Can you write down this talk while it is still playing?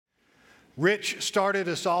Rich started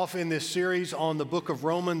us off in this series on the book of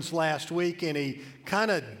Romans last week, and he kind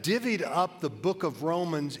of divvied up the book of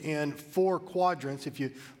Romans in 4 quadrants. If you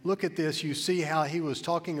look at this, you see how he was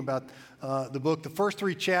talking about the book. The first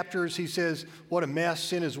 3 chapters, he says, what a mess,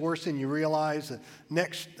 sin is worse than you realize. The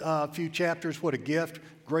next few chapters, what a gift,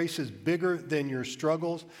 grace is bigger than your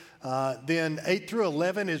struggles. Then 8 through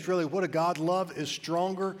 11 is really what a God love is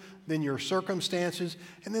stronger than your circumstances.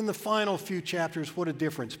 And then the final few chapters, what a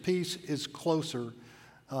difference. Peace is closer.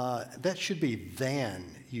 That should be than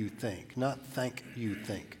you think, not thank you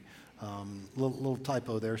think. Little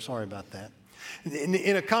typo there. Sorry about that.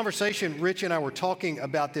 In a conversation, Rich and I were talking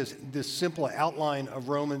about this simple outline of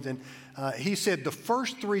Romans, and he said the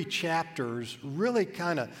first 3 chapters really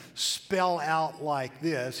kind of spell out like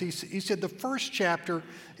this. He said the first chapter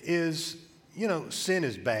is, sin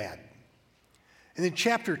is bad. And then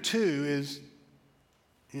chapter 2 is,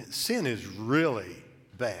 sin is really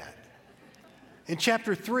bad. And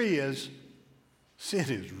chapter 3 is, sin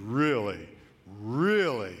is really,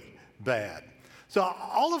 really bad. So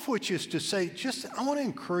all of which is to say, I want to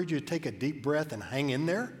encourage you to take a deep breath and hang in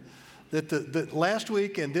there. That the last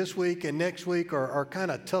week and this week and next week are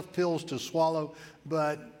kind of tough pills to swallow,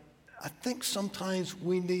 but I think sometimes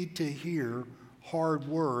we need to hear hard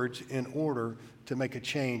words in order to make a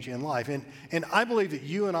change in life. And I believe that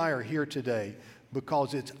you and I are here today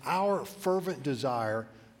because it's our fervent desire,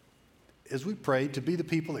 as we pray, to be the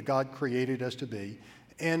people that God created us to be,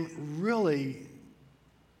 and really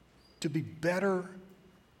to be better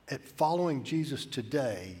at following Jesus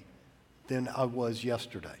today than I was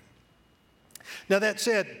yesterday. Now, that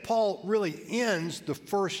said, Paul really ends the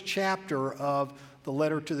first chapter of the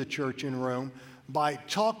letter to the church in Rome by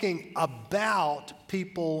talking about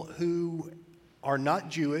people who are not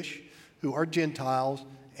Jewish, who are Gentiles,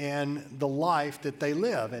 and the life that they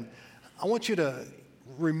live. And I want you to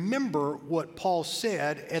remember what Paul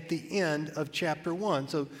said at the end of chapter 1.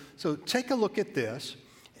 So take a look at this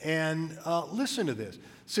and listen to this.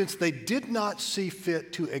 Since they did not see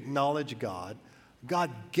fit to acknowledge God,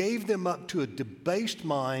 God gave them up to a debased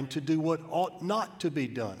mind to do what ought not to be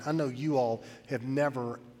done. I know you all have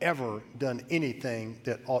never, ever done anything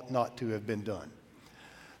that ought not to have been done.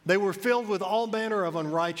 They were filled with all manner of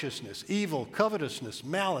unrighteousness, evil, covetousness,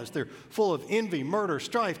 malice. They're full of envy, murder,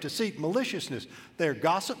 strife, deceit, maliciousness. They're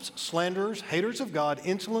gossips, slanderers, haters of God,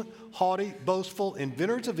 insolent, haughty, boastful,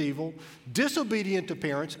 inventors of evil, disobedient to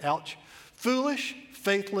parents, ouch, foolish,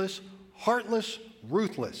 faithless, heartless,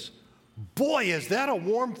 ruthless. Boy, is that a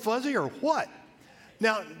warm fuzzy or what?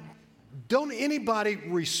 Now, don't anybody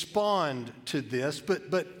respond to this,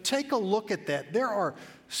 but take a look at that. There are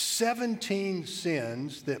 17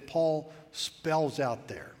 sins that Paul spells out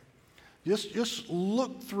there. Just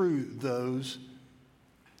look through those.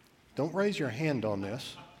 Don't raise your hand on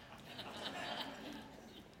this.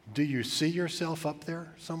 Do you see yourself up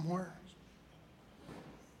there somewhere?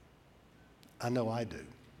 I know I do.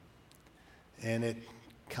 And it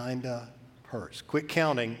kind of hurts. Quit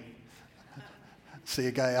counting. See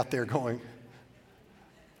a guy out there going.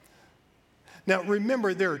 Now,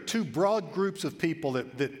 remember, there are 2 broad groups of people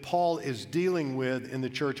that Paul is dealing with in the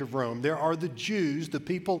church of Rome. There are the Jews, the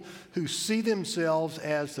people who see themselves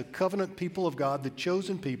as the covenant people of God, the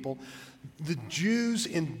chosen people. The Jews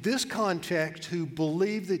in this context who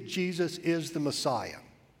believe that Jesus is the Messiah.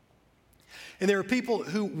 And there are people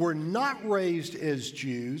who were not raised as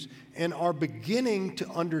Jews and are beginning to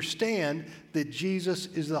understand that Jesus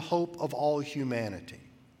is the hope of all humanity.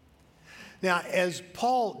 Now, as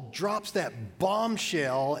Paul drops that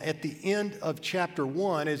bombshell at the end of chapter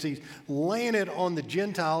 1, as he's laying it on the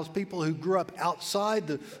Gentiles, people who grew up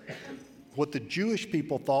outside what the Jewish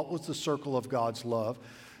people thought was the circle of God's love,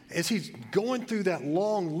 as he's going through that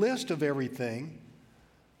long list of everything,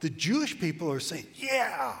 the Jewish people are saying,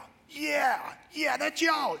 yeah, that's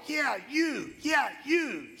y'all, yeah, you.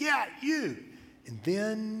 And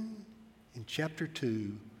then in chapter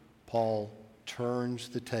 2, Paul turns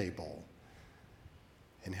the table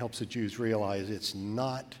and helps the Jews realize it's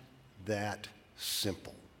not that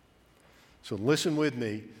simple. So listen with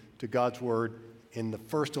me to God's word in the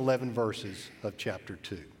first 11 verses of chapter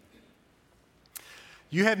 2.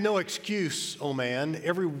 You have no excuse, O man,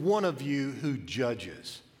 every one of you who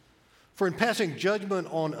judges. For in passing judgment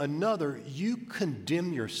on another, you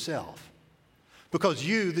condemn yourself, because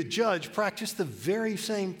you, the judge, practice the very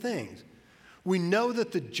same things. We know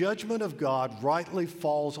that the judgment of God rightly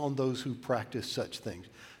falls on those who practice such things.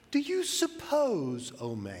 Do you suppose,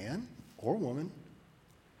 O man or woman,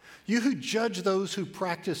 you who judge those who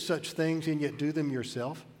practice such things and yet do them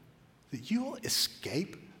yourself, that you will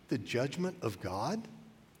escape the judgment of God?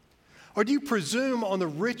 Or do you presume on the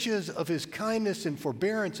riches of his kindness and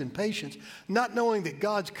forbearance and patience, not knowing that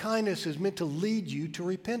God's kindness is meant to lead you to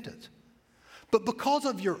repentance? But because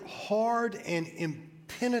of your hard and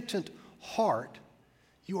impenitent heart,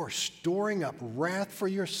 you are storing up wrath for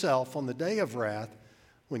yourself on the day of wrath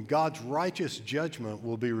when God's righteous judgment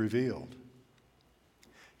will be revealed.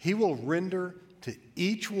 He will render to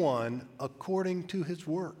each one according to his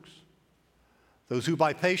works. Those who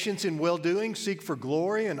by patience and well-doing seek for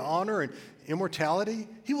glory and honor and immortality,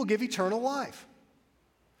 he will give eternal life.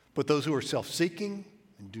 But those who are self-seeking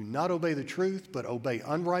and do not obey the truth but obey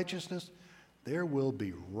unrighteousness, there will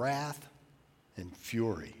be wrath and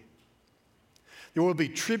fury. There will be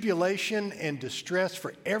tribulation and distress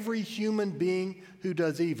for every human being who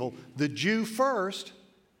does evil, the Jew first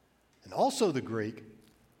and also the Greek,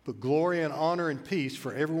 but glory and honor and peace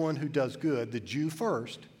for everyone who does good, the Jew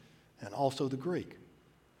first and also the Greek.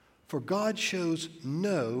 For God shows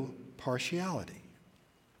no partiality.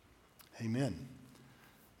 Amen.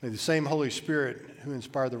 May the same Holy Spirit who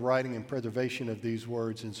inspired the writing and preservation of these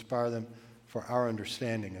words inspire them for our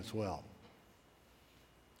understanding as well.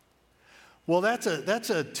 Well, that's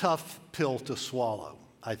a tough pill to swallow,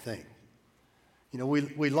 I think. You know,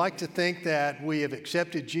 we like to think that we have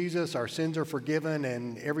accepted Jesus, our sins are forgiven,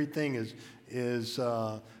 and everything is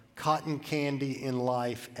cotton candy in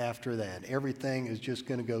life after that. Everything is just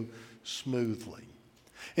going to go smoothly.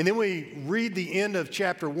 And then we read the end of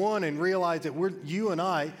chapter 1 and realize that you and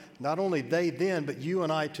I, not only they then, but you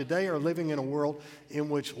and I today are living in a world in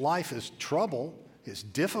which life is trouble, it's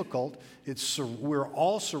difficult, we're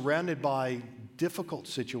all surrounded by difficult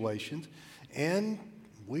situations, and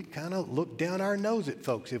we kind of look down our nose at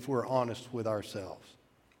folks if we're honest with ourselves.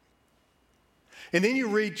 And then you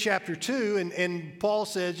read chapter 2, and Paul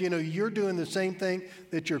says, you know, you're doing the same thing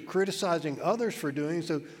that you're criticizing others for doing,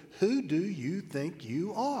 so who do you think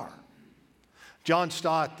you are? John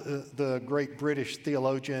Stott, the great British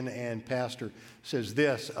theologian and pastor, says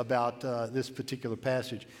this about this particular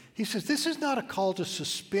passage. He says, this is not a call to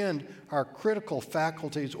suspend our critical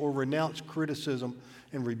faculties or renounce criticism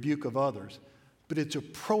and rebuke of others, but it's a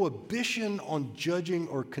prohibition on judging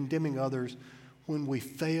or condemning others when we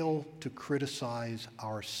fail to criticize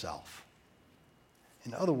ourselves.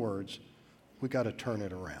 In other words, we got to turn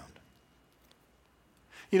it around.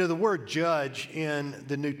 You know, the word judge in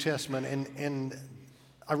the New Testament, and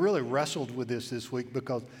I really wrestled with this week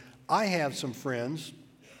because I have some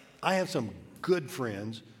good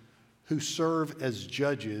friends who serve as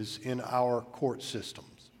judges in our court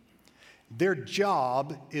systems. Their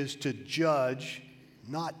job is to judge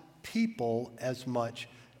not people as much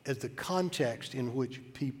as the context in which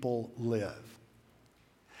people live.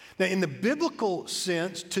 Now, in the biblical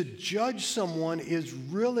sense, to judge someone is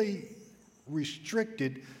really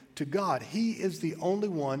restricted to God. He is the only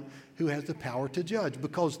one who has the power to judge,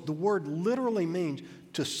 because the word literally means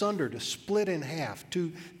to sunder, to split in half,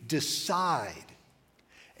 to decide.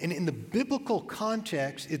 And in the biblical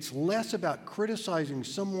context, it's less about criticizing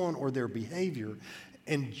someone or their behavior,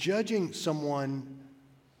 and judging someone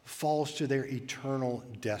falls to their eternal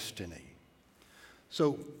destiny.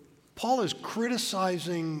 So Paul is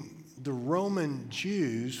criticizing the Roman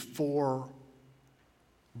Jews for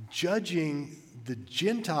judging the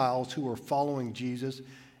Gentiles who are following Jesus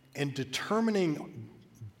and determining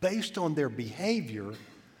based on their behavior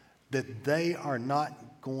that they are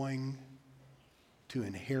not going to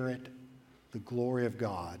inherit the glory of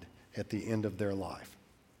God at the end of their life.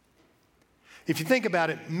 If you think about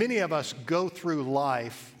it, many of us go through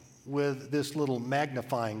life with this little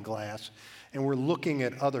magnifying glass, and we're looking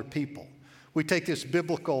at other people. We take this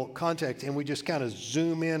biblical context and we just kind of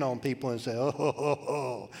zoom in on people and say,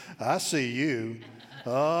 oh, I see you.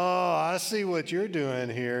 Oh, I see what you're doing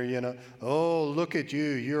here, you know. Oh, look at you,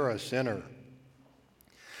 you're a sinner.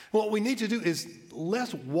 What we need to do is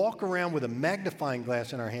less walk around with a magnifying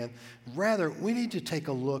glass in our hand. Rather, we need to take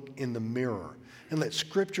a look in the mirror and let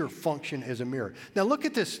Scripture function as a mirror. Now, look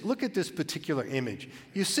at this particular image.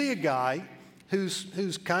 You see a guy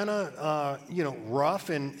who's kind of, rough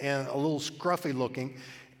and a little scruffy looking,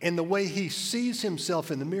 and the way he sees himself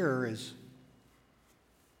in the mirror is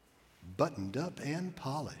buttoned up and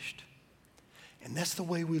polished. And that's the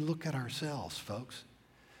way we look at ourselves, folks.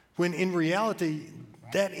 When in reality,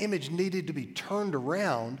 that image needed to be turned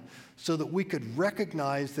around so that we could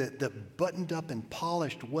recognize that the buttoned up and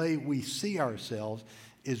polished way we see ourselves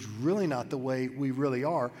is really not the way we really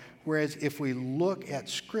are. Whereas if we look at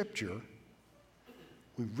Scripture,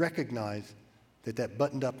 we recognize that that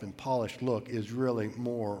buttoned up and polished look is really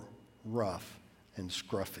more rough and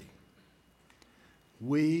scruffy.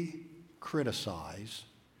 We criticize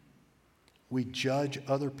we judge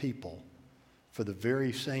other people for the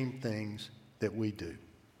very same things that we do.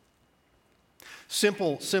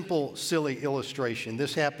 Simple, silly illustration.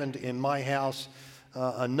 This happened in my house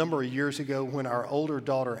a number of years ago when our older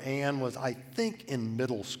daughter, Ann, was, I think, in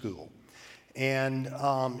middle school. And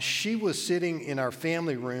she was sitting in our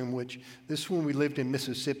family room, which this is when we lived in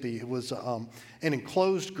Mississippi. It was an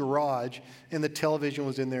enclosed garage, and the television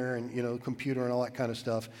was in there, and computer and all that kind of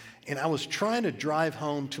stuff. And I was trying to drive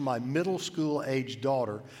home to my middle school age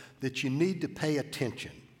daughter that you need to pay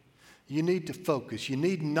attention. You need to focus. You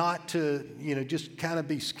need not to, just kind of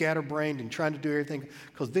be scatterbrained and trying to do everything,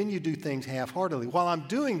 because then you do things half-heartedly. While I'm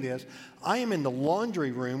doing this, I am in the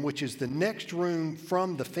laundry room, which is the next room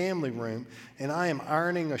from the family room, and I am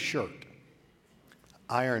ironing a shirt.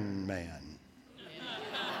 Iron Man.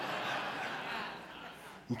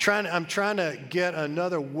 I'm trying to get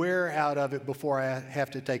another wear out of it before I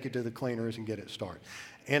have to take it to the cleaners and get it started.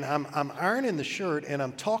 And I'm ironing the shirt, and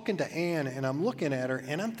I'm talking to Ann, and I'm looking at her,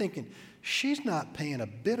 and I'm thinking, she's not paying a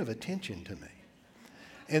bit of attention to me.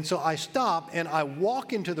 And so I stop, and I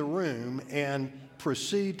walk into the room and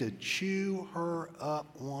proceed to chew her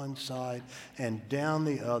up one side and down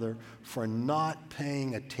the other for not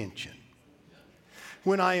paying attention.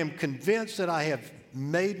 When I am convinced that I have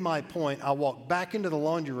made my point, I walk back into the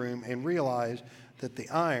laundry room and realize that the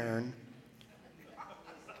iron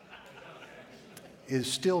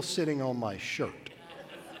is still sitting on my shirt.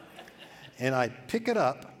 And I pick it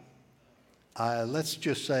up. Let's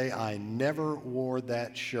just say I never wore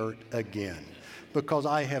that shirt again, because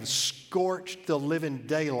I have scorched the living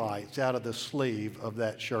daylights out of the sleeve of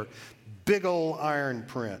that shirt. Big old iron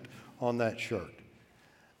print on that shirt.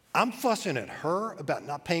 I'm fussing at her about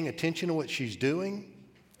not paying attention to what she's doing.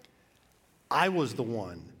 I was the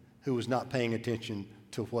one who was not paying attention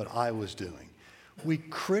to what I was doing. We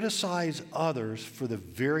criticize others for the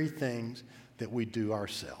very things that we do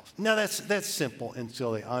ourselves. Now, that's simple and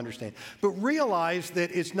silly, I understand. But realize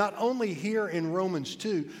that it's not only here in Romans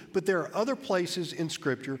 2, but there are other places in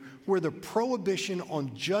Scripture where the prohibition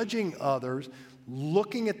on judging others,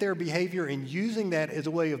 looking at their behavior and using that as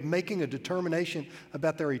a way of making a determination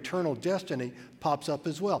about their eternal destiny pops up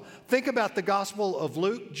as well. Think about the Gospel of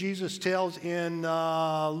Luke. Jesus tells in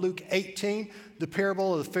Luke 18 the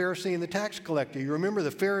parable of the Pharisee and the tax collector. You remember the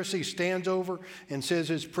Pharisee stands over and says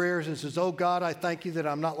his prayers and says, "Oh God, I thank you that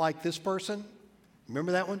I'm not like this person."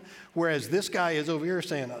 Remember that one? Whereas this guy is over here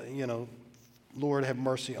saying, "Lord, have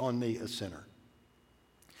mercy on me, a sinner."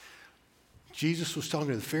 Jesus was talking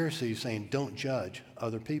to the Pharisees saying, don't judge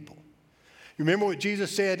other people. You remember what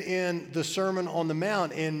Jesus said in the Sermon on the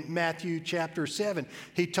Mount in Matthew chapter 7?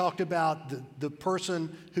 He talked about the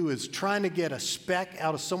person who is trying to get a speck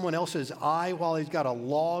out of someone else's eye while he's got a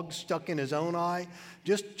log stuck in his own eye.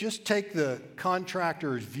 Just take the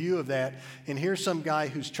contractor's view of that, and here's some guy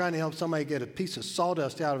who's trying to help somebody get a piece of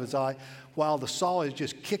sawdust out of his eye while the saw is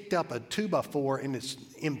just kicked up a 2x4 and it's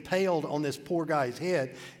impaled on this poor guy's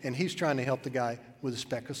head, and he's trying to help the guy with a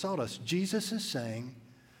speck of sawdust. Jesus is saying,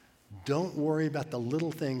 don't worry about the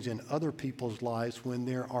little things in other people's lives when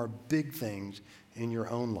there are big things in your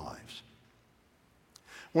own lives.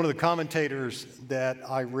 One of the commentators that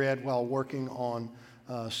I read while working on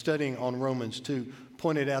studying on Romans 2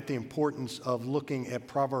 pointed out the importance of looking at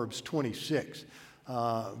Proverbs 26,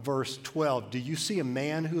 verse 12. Do you see a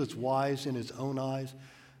man who is wise in his own eyes?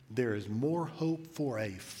 There is more hope for a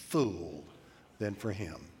fool than for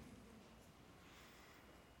him.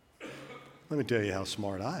 Let me tell you how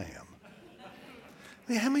smart I am.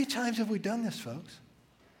 I mean, how many times have we done this, folks?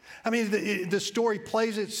 I mean, the story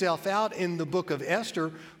plays itself out in the book of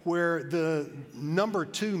Esther, where the number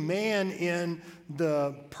 2 man in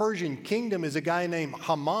the Persian kingdom is a guy named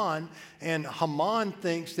Haman, and Haman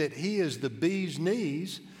thinks that he is the bee's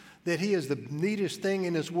knees, that he is the neatest thing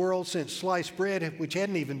in this world since sliced bread, which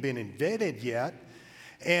hadn't even been invented yet.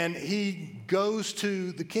 And he goes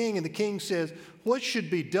to the king, and the king says, what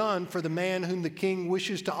should be done for the man whom the king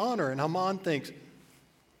wishes to honor? And Haman thinks,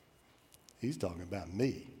 he's talking about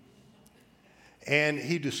me. And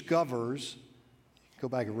he discovers, go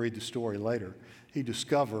back and read the story later, he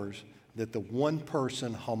discovers that the one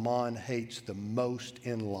person Haman hates the most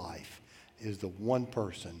in life is the one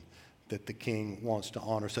person that the king wants to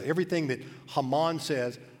honor. So everything that Haman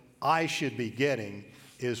says I should be getting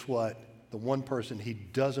is what the one person he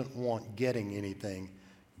doesn't want getting anything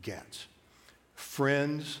gets.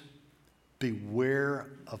 Friends, beware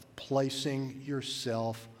of placing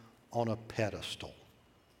yourself on a pedestal.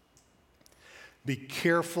 Be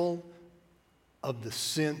careful of the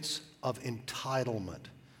sense of entitlement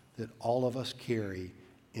that all of us carry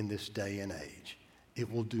in this day and age.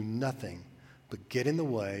 It will do nothing but get in the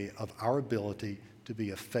way of our ability to be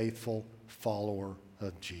a faithful follower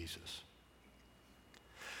of Jesus.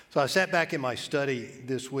 So I sat back in my study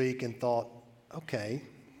this week and thought, okay,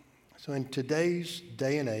 so in today's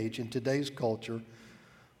day and age, in today's culture,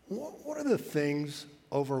 what are the things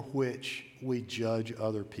over which we judge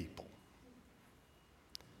other people?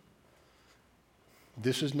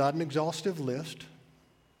 This is not an exhaustive list,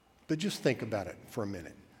 but just think about it for a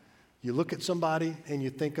minute. You look at somebody and you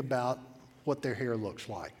think about what their hair looks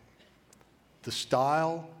like. The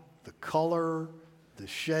style, the color, the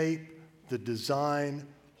shape, the design,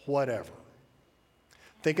 whatever.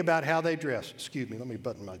 Think about how they dress. Excuse me, let me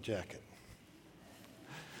button my jacket.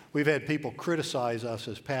 We've had people criticize us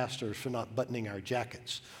as pastors for not buttoning our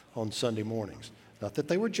jackets on Sunday mornings. Not that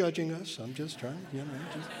they were judging us. I'm just trying,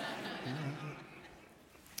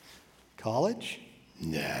 College?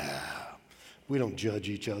 Nah. We don't judge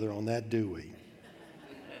each other on that, do we?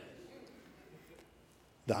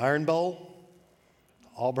 The Iron Bowl?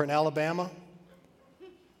 Auburn, Alabama?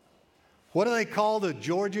 What do they call the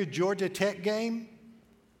Georgia Tech game?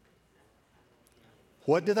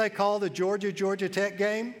 What do they call the Georgia Tech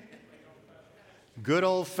game? Good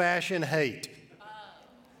old-fashioned hate.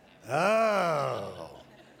 Oh.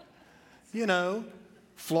 You know,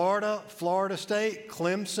 Florida State,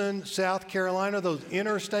 Clemson, South Carolina, those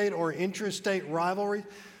interstate or intrastate rivalries.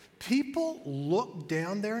 People look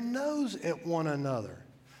down their nose at one another.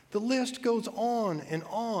 The list goes on and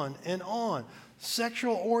on and on.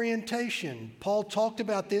 Sexual orientation. Paul talked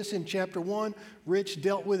about this in chapter 1. Rich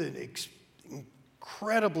dealt with it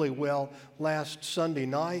incredibly well last Sunday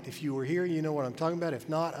night. If you were here, you know what I'm talking about. If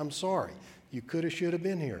not, I'm sorry. You could have, should have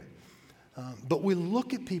been here. But we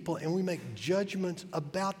look at people and we make judgments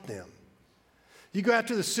about them. You go out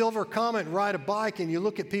to the Silver Comet and ride a bike and you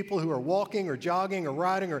look at people who are walking or jogging or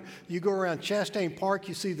riding, or you go around Chastain Park,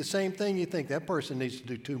 you see the same thing, you think that person needs to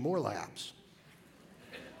do 2 more laps.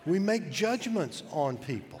 We make judgments on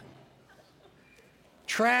people.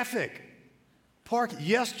 Traffic. Park.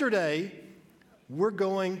 Yesterday, we're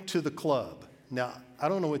going to the club. Now, I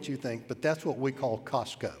don't know what you think, but that's what we call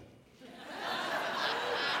Costco.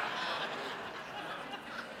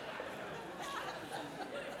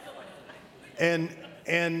 And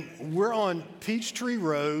we're on Peachtree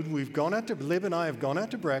Road. Lib and I have gone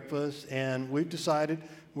out to breakfast, and we've decided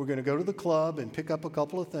we're going to go to the club and pick up a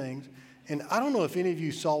couple of things. And I don't know if any of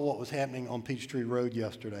you saw what was happening on Peachtree Road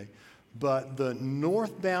yesterday, but the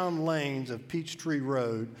northbound lanes of Peachtree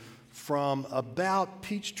Road from about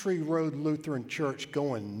Peachtree Road Lutheran Church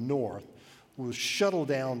going north was shuttled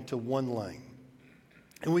down to 1 lane.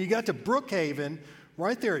 And when you got to Brookhaven,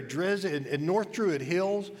 right there at Dresden, at North Druid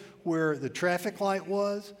Hills, where the traffic light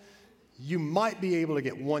was, you might be able to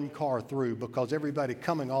get 1 car through because everybody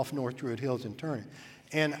coming off North Druid Hills and turning.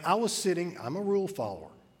 And I was sitting, I'm a rule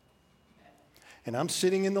follower, and I'm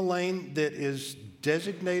sitting in the lane that is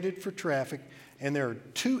designated for traffic, and there are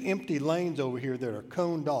 2 empty lanes over here that are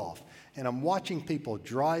coned off, and I'm watching people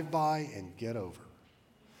drive by and get over.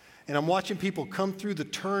 And I'm watching people come through the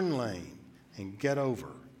turn lane and get over.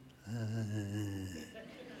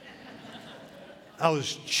 I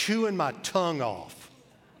was chewing my tongue off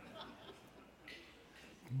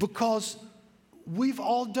because we've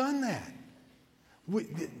all done that.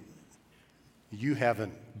 You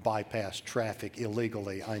haven't bypassed traffic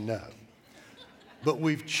illegally, I know. But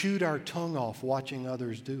we've chewed our tongue off watching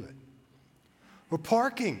others do it. Or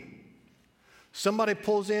parking. Somebody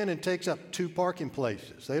pulls in and takes up 2 parking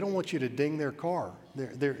places. They don't want you to ding their car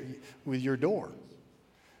with your door.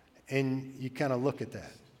 And you kind of look at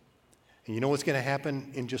that. And you know what's going to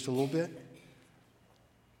happen in just a little bit?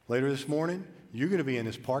 Later this morning, you're going to be in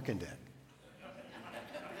this parking deck.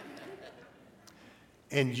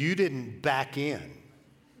 And you didn't back in.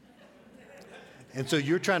 And so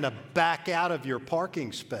you're trying to back out of your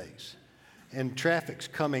parking space. And traffic's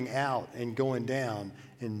coming out and going down,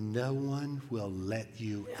 and no one will let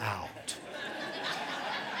you out.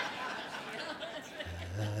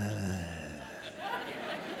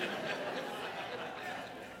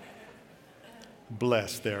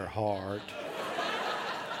 Bless their heart.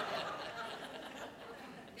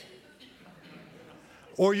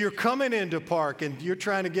 Or you're coming into park and you're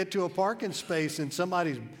trying to get to a parking space and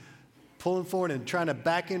somebody's pulling forward and trying to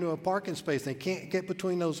back into a parking space. They can't get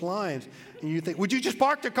between those lines. And you think, would you just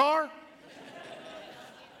park the car?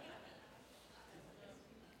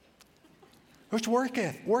 What's work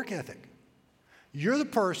ethic? You're the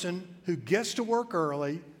person who gets to work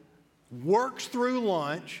early, works through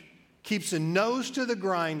lunch, keeps a nose to the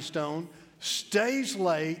grindstone, stays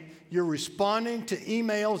late, you're responding to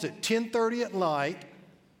emails at 10:30 at night,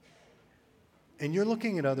 And you're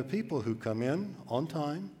looking at other people who come in on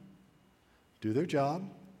time, do their job,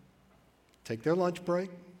 take their lunch break,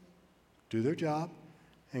 do their job,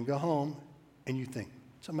 and go home, and you think,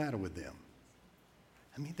 what's the matter with them?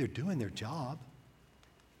 I mean, they're doing their job.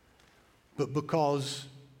 But because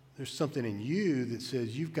there's something in you that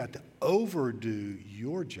says you've got to overdo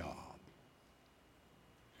your job,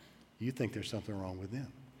 you think there's something wrong with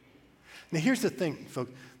them. Now, here's the thing,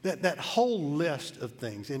 folks, that whole list of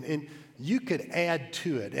things, and you could add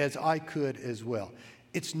to it, as I could as well.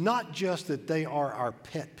 It's not just that they are our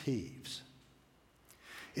pet peeves.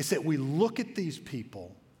 It's that we look at these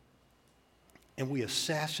people and we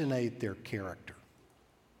assassinate their character.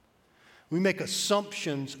 We make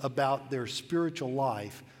assumptions about their spiritual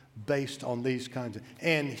life based on these kinds of,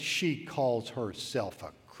 and she calls herself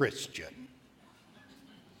a Christian.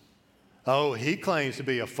 Oh, he claims to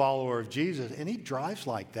be a follower of Jesus, and he drives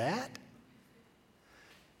like that.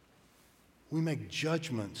 We make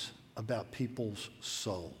judgments about people's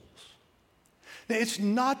souls. Now, it's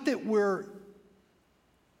not that we're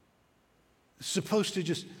supposed to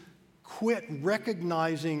just quit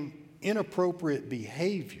recognizing inappropriate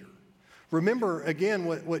behavior. Remember, again,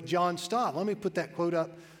 what John Stott, let me put that quote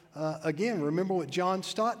up again. Remember what John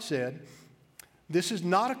Stott said. This is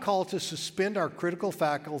not a call to suspend our critical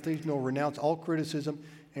faculties, nor renounce all criticism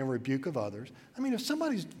and rebuke of others. I mean, if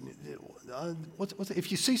somebody's,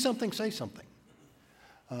 if you see something, say something.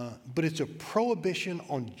 But it's a prohibition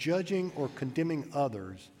on judging or condemning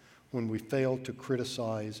others when we fail to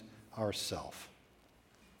criticize ourselves.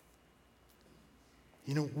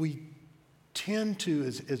 You know, we tend to,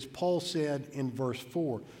 as Paul said in verse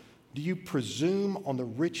 4, do you presume on the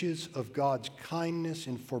riches of God's kindness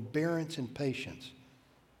and forbearance and patience,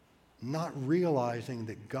 not realizing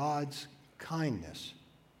that God's kindness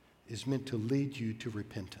is meant to lead you to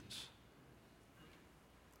repentance?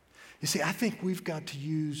 You see, I think we've got to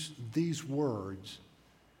use these words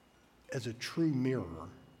as a true mirror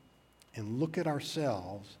and look at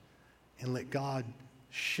ourselves and let God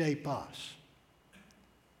shape us.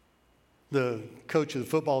 The coach of the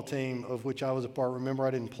football team of which I was a part, remember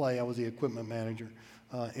I didn't play, I was the equipment manager.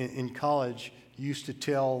 In college, used to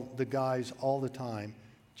tell the guys all the time,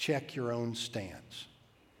 check your own stance.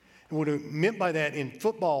 And what it meant by that in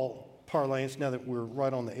football parlance, now that we're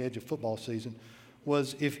right on the edge of football season,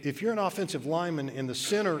 was if you're an offensive lineman and the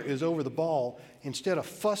center is over the ball, instead of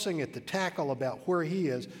fussing at the tackle about where he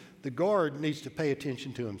is, the guard needs to pay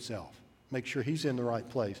attention to himself. Make sure he's in the right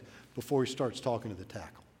place before he starts talking to the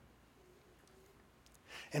tackle.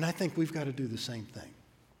 And I think we've got to do the same thing.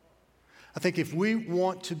 I think if we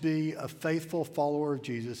want to be a faithful follower of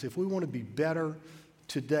Jesus, if we want to be better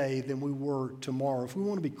today than we were tomorrow, if we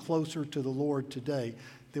want to be closer to the Lord today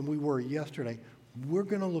than we were yesterday, we're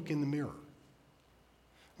going to look in the mirror.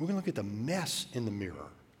 We're going to look at the mess in the mirror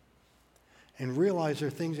and realize there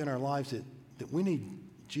are things in our lives that we need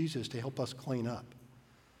Jesus to help us clean up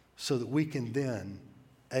so that we can then,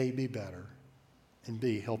 A, be better, and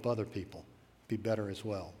B, help other people be better as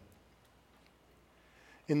well.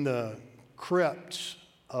 In the crypts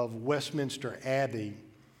of Westminster Abbey,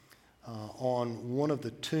 on one of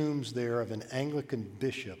the tombs there of an Anglican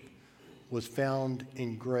bishop was found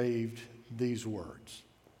engraved these words.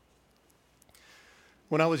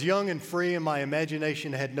 When I was young and free and my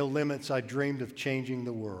imagination had no limits, I dreamed of changing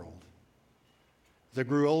the world. As I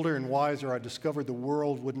grew older and wiser, I discovered the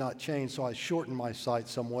world would not change, so I shortened my sight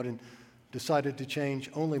somewhat and decided to change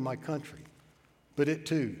only my country. But it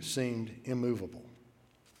too seemed immovable.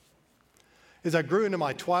 As I grew into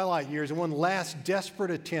my twilight years, in one last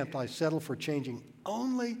desperate attempt, I settled for changing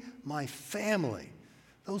only my family,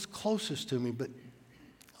 those closest to me, but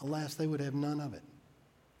alas, they would have none of it.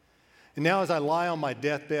 And now as I lie on my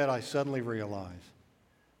deathbed, I suddenly realize,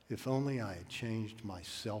 if only I had changed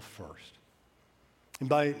myself first. And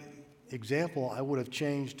by example, I would have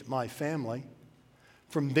changed my family.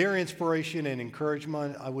 From their inspiration and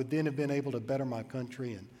encouragement, I would then have been able to better my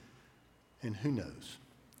country, and who knows,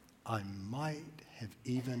 I might have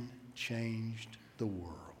even changed the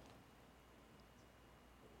world.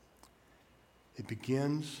 It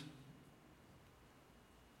begins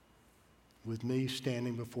with me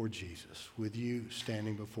standing before Jesus, with you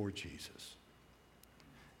standing before Jesus,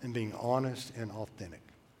 and being honest and authentic.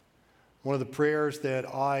 One of the prayers that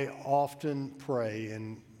I often pray,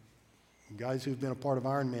 and guys who've been a part of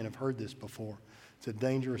Ironman have heard this before. It's a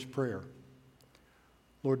dangerous prayer.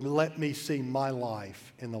 Lord, let me see my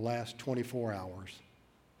life in the last 24 hours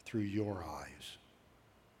through your eyes.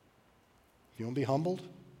 If you want to be humbled,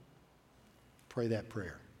 pray that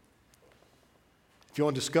prayer. If you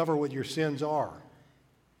want to discover what your sins are,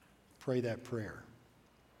 pray that prayer.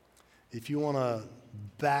 if you want to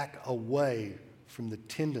back away from the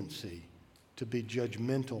tendency to be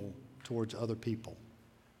judgmental towards other people,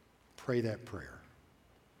 pray that prayer.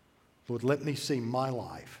 Lord, let me see my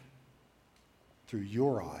life through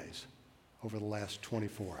your eyes over the last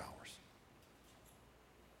 24 hours.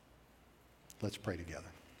 Let's pray together.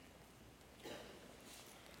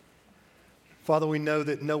 Father, we know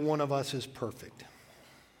that no one of us is perfect,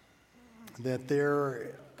 that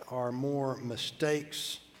there are more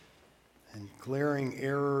mistakes and glaring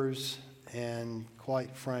errors and,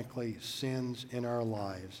 quite frankly, sins in our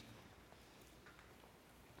lives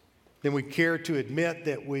than we care to admit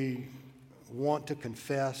that we want to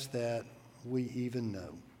confess that we even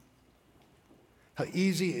know. How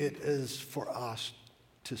easy it is for us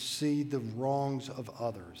to see the wrongs of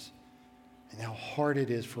others, and how hard it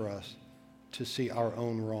is for us to see our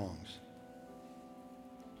own wrongs.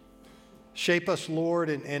 Shape us, Lord,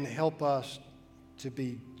 and help us to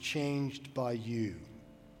be changed by you,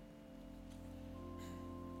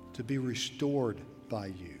 to be restored by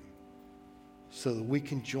you, so that we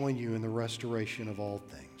can join you in the restoration of all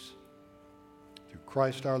things. Through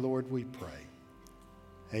Christ our Lord we pray.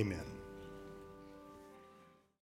 Amen.